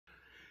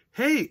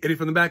Hey, Eddie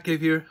from the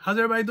Batcave here. How's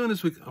everybody doing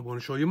this week? I'm going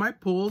to show you my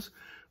pools.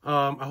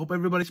 I hope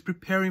everybody's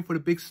preparing for the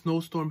big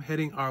snowstorm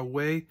heading our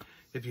way.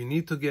 If you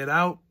need to get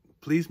out,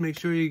 please make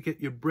sure you get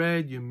your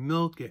bread, your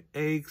milk, your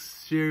eggs,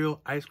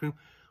 cereal, ice cream,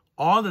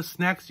 all the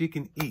snacks you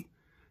can eat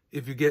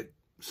if you get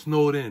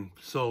snowed in.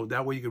 So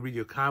that way you can read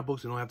your comic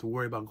books and don't have to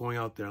worry about going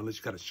out there unless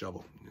you got a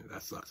shovel. Yeah,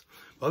 that sucks.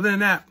 But other than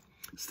that,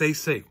 stay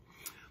safe.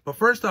 But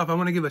first off, I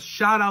want to give a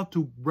shout out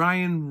to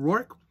Brian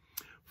Rourke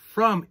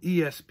from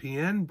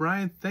ESPN.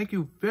 Brian, thank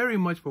you very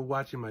much for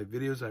watching my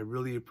videos. I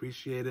really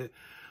appreciate it.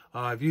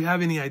 If you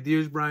have any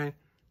ideas, Brian,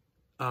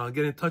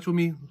 get in touch with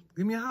me.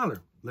 Give me a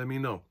holler. Let me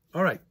know.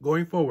 All right,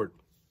 going forward.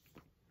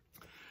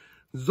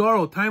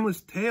 Zorro, Timeless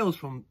Tales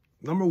from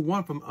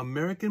 #1 from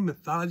American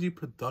Mythology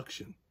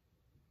Production.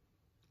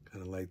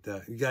 Kind of like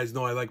that. You guys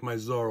know I like my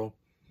Zorro.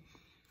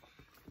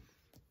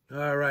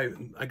 All right,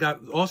 I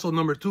got also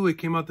 #2. It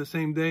came out the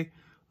same day.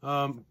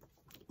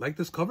 Like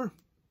this cover.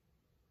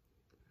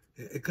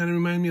 It kind of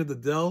reminds me of the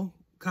Dell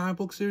comic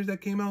book series that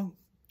came out.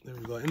 There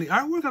we go. And the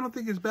artwork, I don't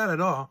think is bad at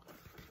all.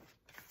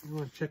 You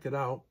want to check it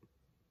out.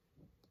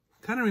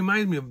 Kind of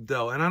reminds me of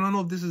Dell. And I don't know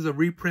if this is a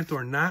reprint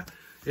or not.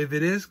 If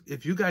it is,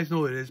 if you guys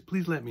know it is,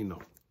 please let me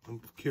know. I'm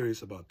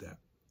curious about that.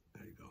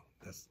 There you go.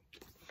 That's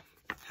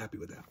happy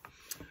with that.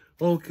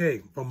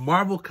 Okay. From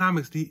Marvel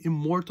Comics, The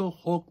Immortal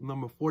Hulk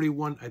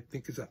 #41. I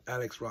think it's an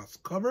Alex Ross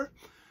cover.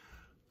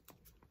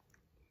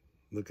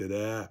 Look at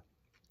that.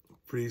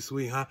 Pretty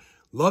sweet, huh?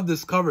 Love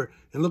this cover.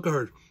 And look at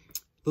her.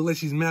 Look like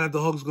she's mad at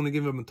the Hulk's going to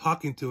give him a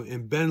talking to.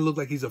 And Ben looked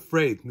like he's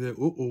afraid.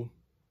 Uh-oh.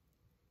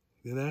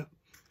 See that?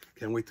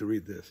 Can't wait to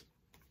read this.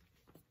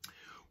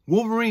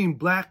 Wolverine,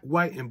 Black,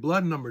 White, and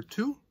Blood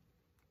 #2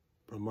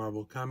 from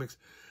Marvel Comics.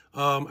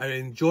 I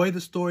enjoyed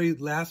the story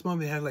last month.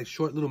 They had like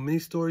short little mini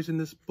stories in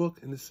this book,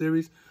 in this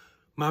series.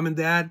 Mom and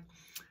Dad,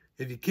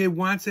 if your kid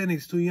wants it and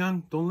he's too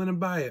young, don't let him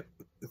buy it.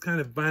 It's kind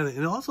of violent.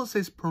 And it also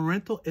says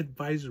parental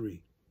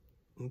advisory.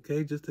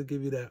 Okay, just to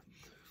give you that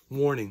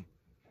warning.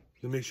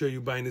 To make sure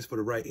you're buying this for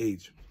the right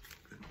age.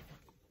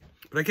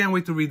 But I can't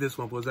wait to read this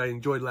one because I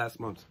enjoyed last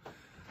month's.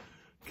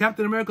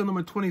 Captain America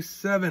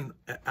 #27,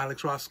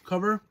 Alex Ross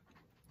cover.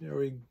 There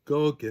we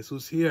go. Guess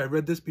who's here? I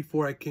read this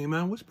before I came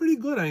out. It was pretty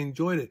good. I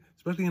enjoyed it,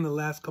 especially in the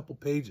last couple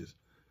pages.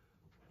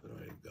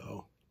 There you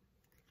go.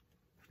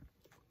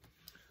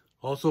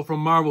 Also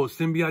from Marvel,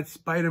 Symbiote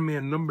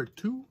Spider-Man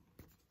 #2.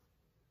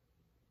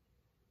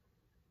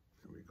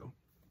 There we go.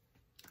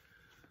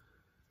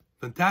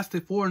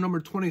 Fantastic Four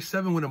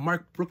 #27 with a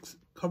Mark Brooks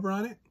cover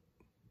on it.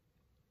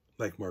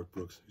 Like Mark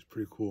Brooks. He's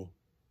pretty cool.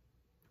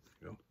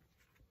 There you go.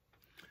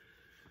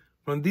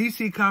 From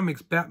DC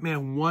Comics,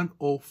 Batman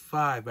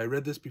 105. I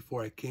read this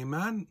before I came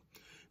on.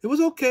 It was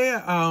okay.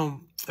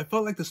 I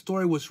felt like the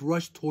story was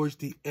rushed towards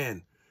the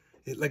end.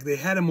 Like they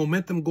had a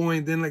momentum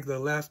going. Then like the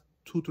last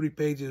 2-3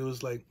 pages, it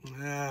was like,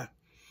 ah.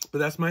 But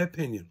that's my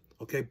opinion.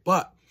 Okay.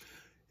 But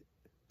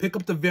pick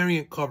up the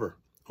variant cover.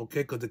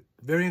 Okay. Because the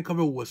variant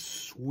cover was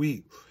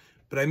sweet.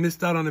 But I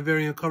missed out on the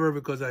variant cover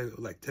because I was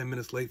like 10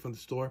 minutes late from the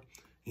store.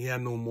 He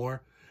had no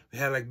more. They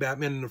had like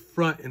Batman in the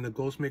front and the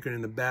Ghostmaker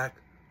in the back.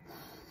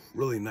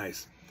 Really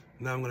nice.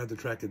 Now I'm going to have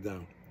to track it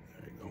down.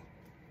 There you go.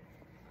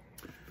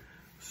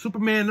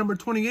 Superman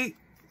 #28.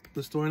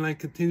 The storyline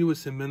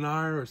continues with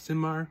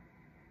Sinmar.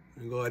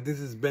 There you go. This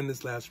has been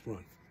this last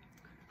run.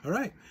 All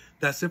right.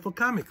 That's it for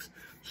comics.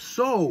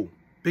 So,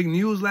 big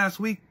news last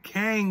week.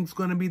 Kang's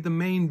going to be the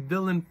main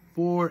villain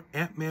for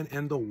Ant-Man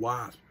and the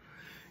Wasp.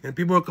 And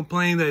people are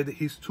complaining that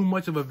he's too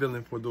much of a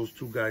villain for those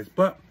two guys.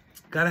 But,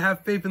 got to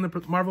have faith in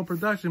the Marvel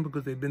production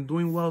because they've been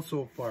doing well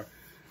so far.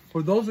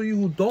 For those of you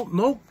who don't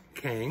know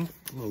Kang,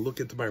 I'm going to look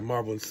into my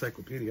Marvel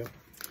encyclopedia.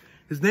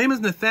 His name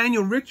is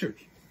Nathaniel Richards,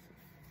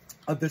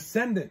 a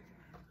descendant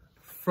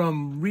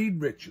from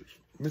Reed Richards,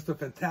 Mr.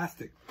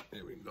 Fantastic.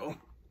 There we go.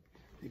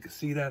 You can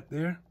see that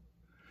there.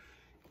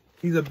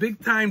 He's a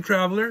big time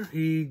traveler.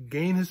 He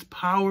gained his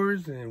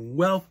powers and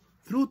wealth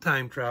through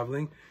time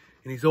traveling,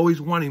 and he's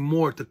always wanting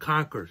more to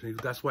conquer.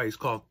 That's why he's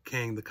called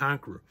Kang the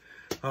Conqueror.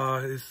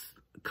 His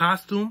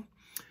costume,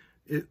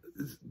 it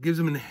gives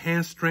him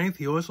enhanced strength.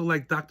 He also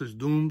like Dr.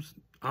 Doom's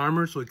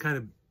armor, so he kind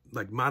of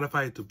like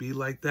modified it to be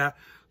like that.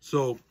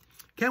 So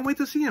can't wait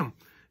to see him.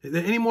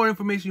 Any more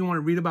information you want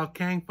to read about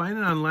Kang, find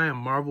it online on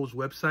Marvel's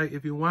website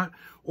if you want,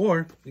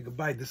 or you can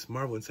buy this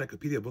Marvel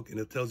Encyclopedia book and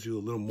it tells you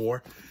a little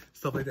more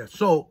stuff like that.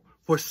 So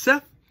for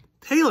Seth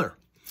Taylor,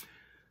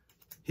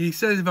 he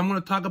says if I'm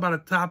going to talk about a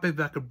topic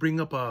that could bring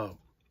up a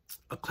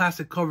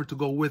classic cover to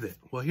go with it.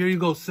 Well, here you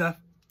go, Seth.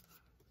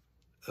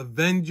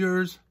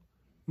 Avengers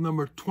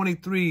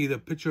 #23, the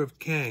picture of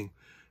Kang.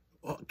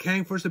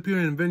 Kang first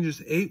appeared in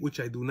Avengers 8, which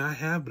I do not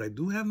have, but I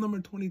do have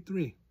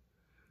 #23.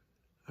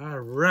 All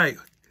right.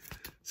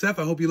 Seth,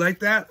 I hope you like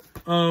that.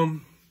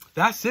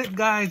 That's it,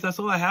 guys. That's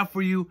all I have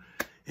for you.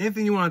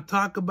 Anything you want to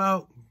talk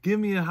about, give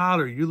me a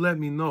holler. You let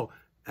me know.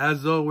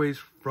 As always,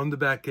 from the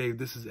Batcave,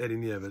 this is Eddie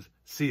Nieves.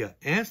 See ya,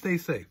 and stay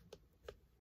safe.